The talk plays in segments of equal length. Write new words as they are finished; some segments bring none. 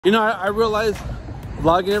You know, I realize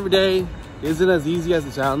vlogging every day isn't as easy as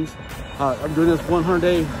it sounds. I'm doing this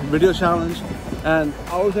 100-day video challenge, and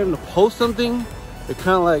always having to post something. It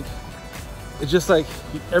kind of like, it's just like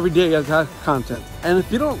every day you guys have content. And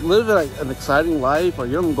if you don't live like an exciting life, or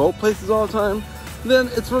you don't go places all the time, then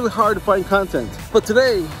it's really hard to find content. But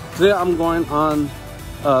today I'm going on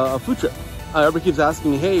a food trip. Everybody keeps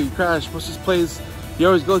asking me, hey Crash, what's this place you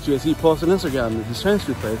always go to? I see you post on Instagram, this Chinese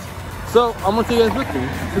food place. So I'm gonna take you guys with me.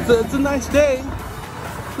 It's a nice day.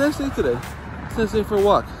 Nice day today. It's a nice day for a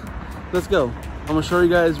walk. Let's go. I'm gonna show you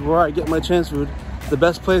guys where I get my Chinese food. The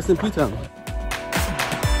best place in Ptown.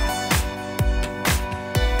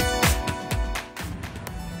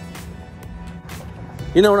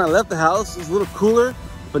 You know, when I left the house, it was a little cooler,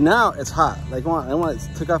 but now it's hot. Like I want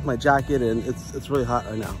to take off my jacket, and it's really hot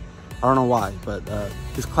right now. I don't know why, but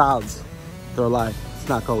these clouds, they're alive. It's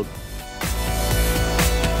not cold.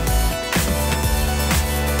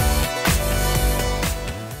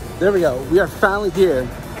 There we go. We are finally here.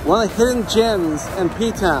 One of the hidden gems in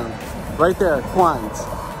Ptown. Right there, Quan's.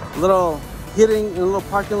 A little hidden in a little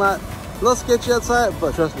parking lot. A little sketchy outside,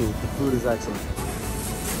 but trust me, the food is excellent.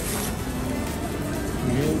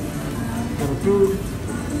 Little food.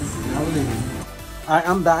 Now we're leaving. Alright,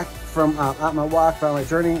 I'm back from out my walk, from my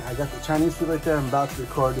journey. I got the Chinese food right there. I'm about to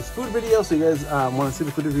record this food video. So you guys want to see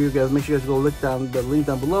the food review, guys, make sure you guys go look down the link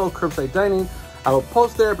down below, curbside dining. I will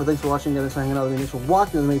post there, but thanks for watching, guys. Thanks for hanging out with me. Thanks for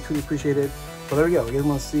walking with me. Truly appreciate it. But there we go. You guys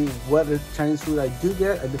want to see what Chinese food I do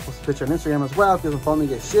get? I did post a picture on Instagram as well. If you guys follow me,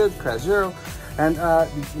 you guys should. Crash0. And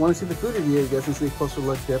you want to see the food review, you guys can see a closer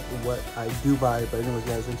look at what I do buy. But anyways,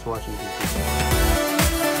 guys, thanks for watching.